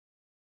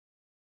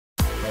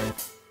Hi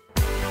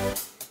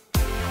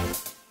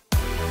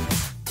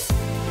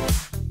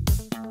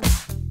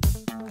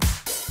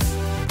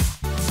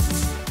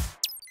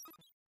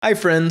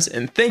friends,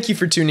 and thank you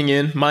for tuning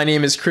in. My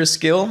name is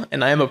Gill,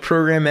 and I am a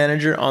program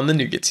manager on the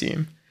NuGet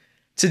team.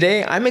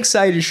 Today, I'm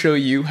excited to show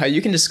you how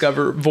you can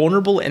discover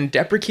vulnerable and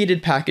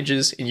deprecated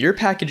packages in your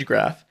package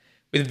graph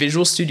with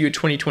Visual Studio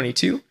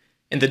 2022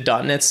 and the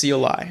 .NET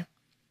CLI.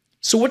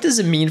 So what does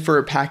it mean for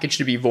a package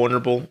to be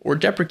vulnerable or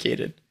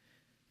deprecated?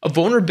 A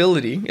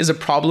vulnerability is a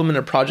problem in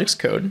a project's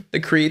code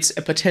that creates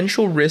a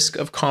potential risk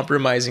of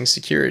compromising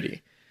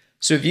security.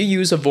 So if you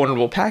use a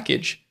vulnerable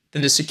package,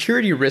 then the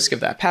security risk of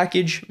that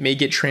package may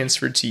get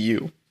transferred to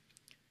you.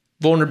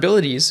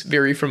 Vulnerabilities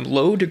vary from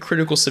low to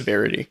critical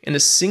severity, and a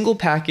single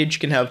package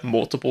can have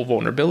multiple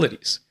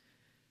vulnerabilities.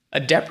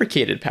 A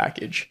deprecated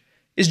package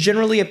is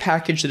generally a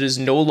package that is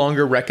no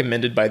longer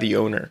recommended by the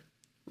owner.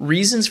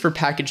 Reasons for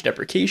package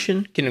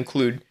deprecation can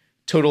include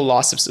total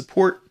loss of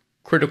support,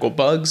 critical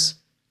bugs,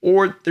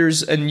 or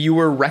there's a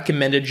newer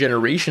recommended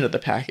generation of the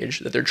package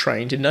that they're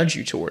trying to nudge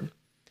you toward.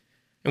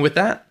 And with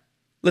that,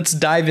 let's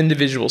dive into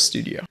Visual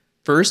Studio.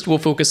 First, we'll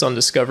focus on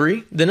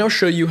discovery, then I'll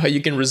show you how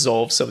you can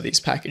resolve some of these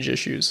package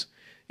issues.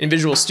 In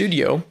Visual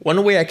Studio,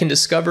 one way I can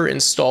discover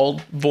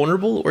installed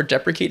vulnerable or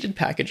deprecated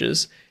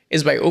packages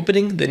is by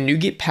opening the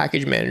NuGet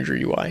Package Manager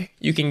UI.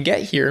 You can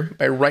get here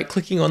by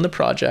right-clicking on the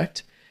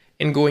project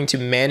and going to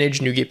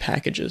Manage NuGet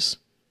Packages.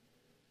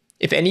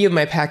 If any of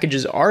my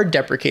packages are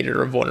deprecated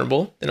or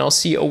vulnerable, then I'll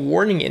see a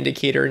warning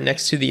indicator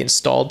next to the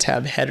Installed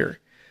tab header.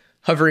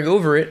 Hovering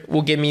over it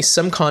will give me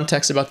some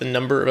context about the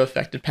number of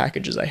affected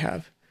packages I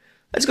have.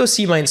 Let's go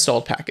see my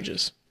installed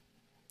packages.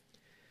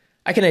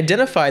 I can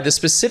identify the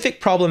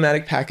specific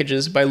problematic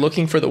packages by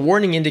looking for the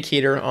warning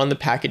indicator on the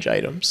package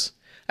items.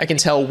 I can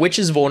tell which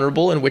is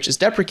vulnerable and which is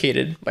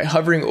deprecated by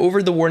hovering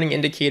over the warning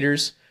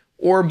indicators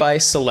or by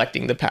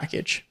selecting the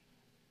package.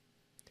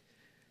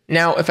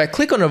 Now, if I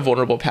click on a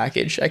vulnerable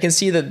package, I can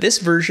see that this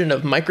version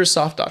of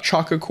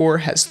Microsoft.Chakra Core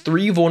has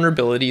 3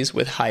 vulnerabilities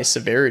with high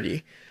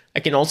severity. I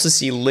can also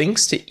see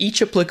links to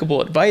each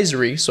applicable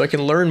advisory so I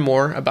can learn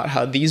more about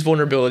how these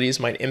vulnerabilities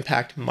might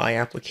impact my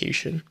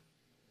application.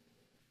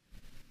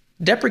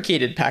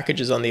 Deprecated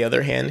packages, on the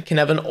other hand, can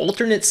have an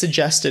alternate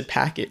suggested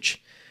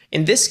package.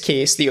 In this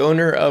case, the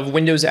owner of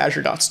Windows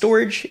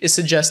Azure.Storage is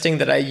suggesting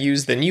that I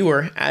use the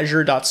newer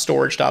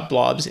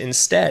Azure.Storage.blobs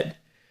instead.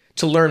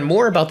 To learn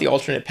more about the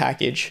alternate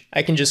package,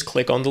 I can just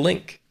click on the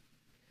link.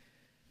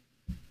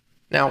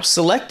 Now,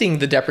 selecting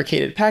the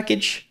deprecated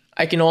package,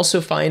 I can also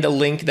find a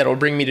link that will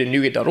bring me to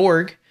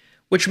NuGet.org,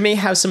 which may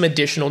have some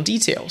additional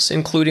details,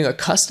 including a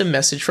custom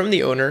message from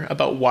the owner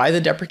about why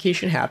the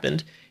deprecation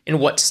happened and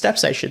what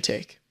steps I should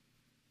take.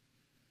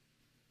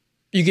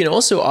 You can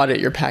also audit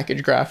your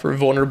package graph for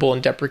vulnerable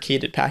and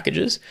deprecated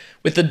packages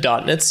with the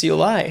 .NET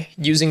CLI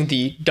using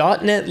the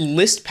 .NET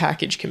list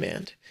package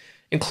command.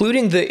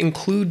 Including the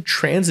include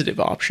transitive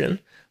option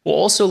will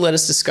also let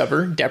us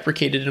discover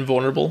deprecated and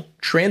vulnerable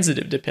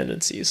transitive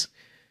dependencies.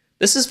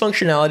 This is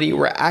functionality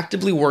we're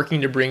actively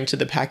working to bring to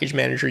the Package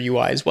Manager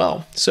UI as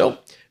well, so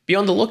be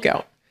on the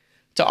lookout.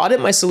 To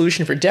audit my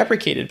solution for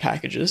deprecated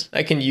packages,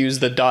 I can use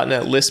the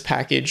 .NET list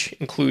package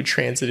include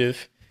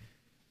transitive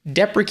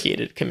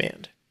deprecated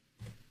command.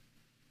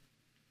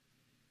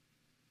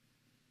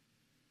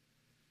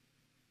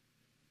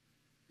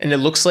 And it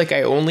looks like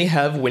I only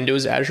have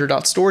Windows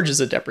Azure.Storage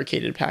as a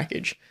deprecated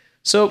package,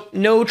 so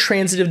no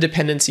transitive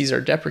dependencies are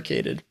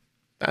deprecated.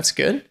 That's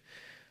good.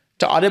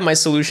 To audit my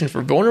solution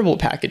for vulnerable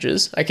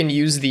packages, I can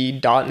use the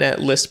 .NET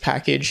list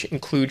package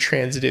include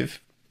transitive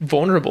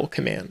vulnerable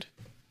command.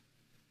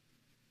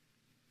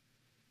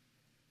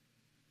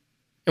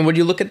 And would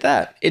you look at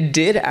that? It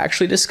did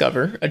actually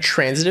discover a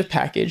transitive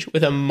package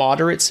with a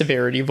moderate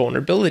severity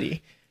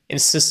vulnerability in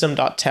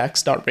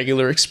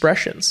system.text.regular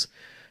expressions.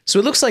 So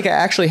it looks like I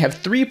actually have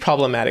 3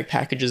 problematic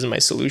packages in my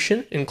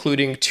solution,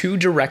 including 2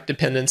 direct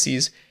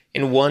dependencies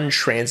and 1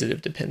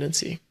 transitive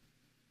dependency.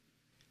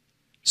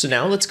 So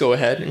now let's go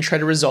ahead and try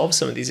to resolve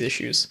some of these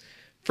issues.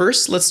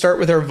 First, let's start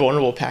with our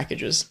vulnerable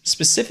packages,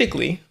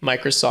 specifically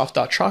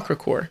Microsoft.Chakra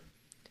Core.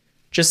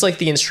 Just like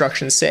the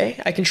instructions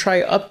say, I can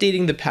try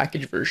updating the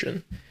package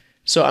version.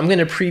 So I'm going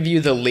to preview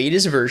the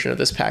latest version of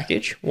this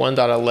package,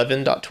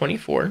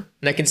 1.11.24,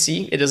 and I can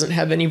see it doesn't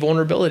have any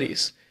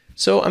vulnerabilities.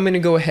 So I'm going to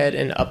go ahead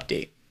and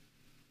update.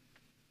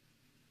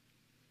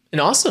 And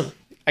awesome,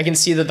 I can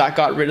see that that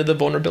got rid of the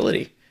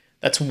vulnerability.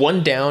 That's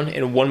 1 down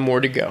and 1 more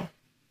to go.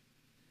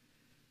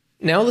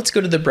 Now let's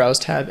go to the Browse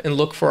tab and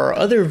look for our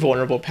other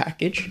vulnerable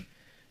package,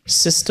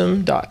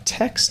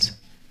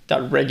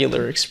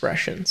 system.text.regular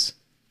expressions.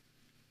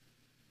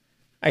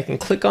 I can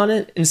click on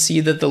it and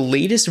see that the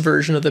latest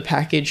version of the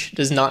package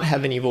does not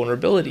have any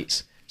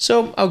vulnerabilities,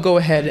 so I'll go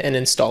ahead and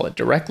install it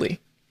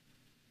directly.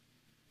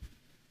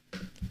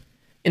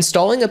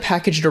 Installing a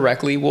package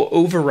directly will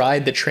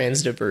override the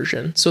transitive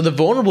version, so the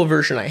vulnerable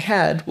version I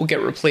had will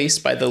get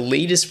replaced by the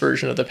latest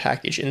version of the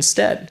package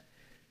instead.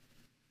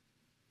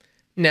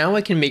 Now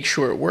I can make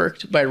sure it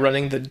worked by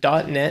running the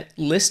 .NET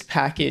list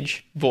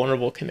package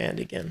vulnerable command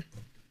again.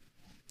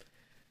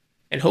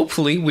 And And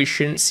hopefully we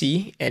shouldn't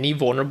see any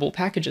vulnerable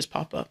packages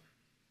pop up.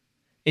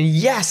 And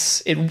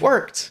yes, it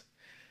worked.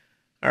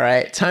 All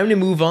right, time to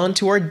move on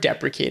to our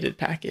deprecated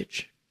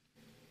package.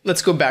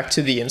 Let's go back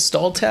to the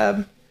install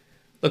tab,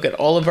 look at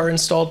all of our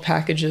installed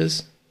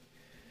packages.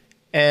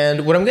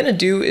 And what I'm gonna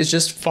do is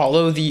just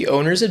follow the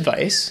owner's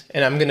advice,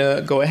 and I'm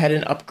gonna go ahead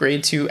and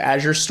upgrade to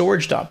Azure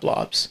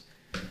Storage.blobs.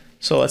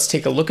 So let's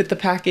take a look at the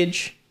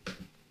package.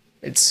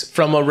 It's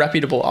from a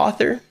reputable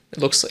author. It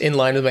looks in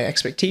line with my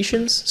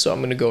expectations, so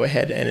I'm gonna go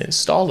ahead and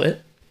install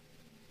it.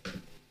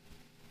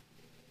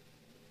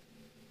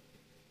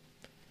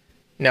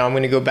 Now I'm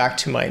going to go back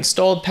to my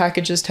installed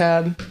packages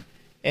tab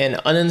and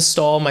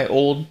uninstall my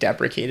old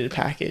deprecated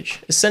package,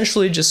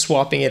 essentially just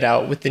swapping it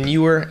out with the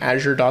newer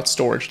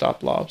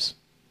azure.storage.blobs.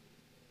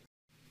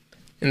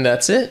 And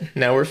that's it.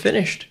 Now we're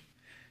finished.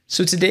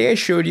 So today I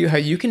showed you how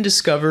you can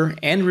discover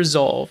and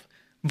resolve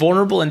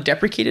vulnerable and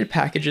deprecated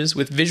packages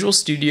with Visual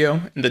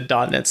Studio and the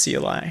 .NET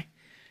CLI.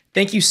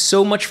 Thank you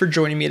so much for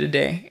joining me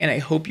today, and I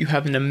hope you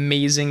have an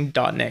amazing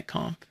 .NET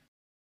Conf.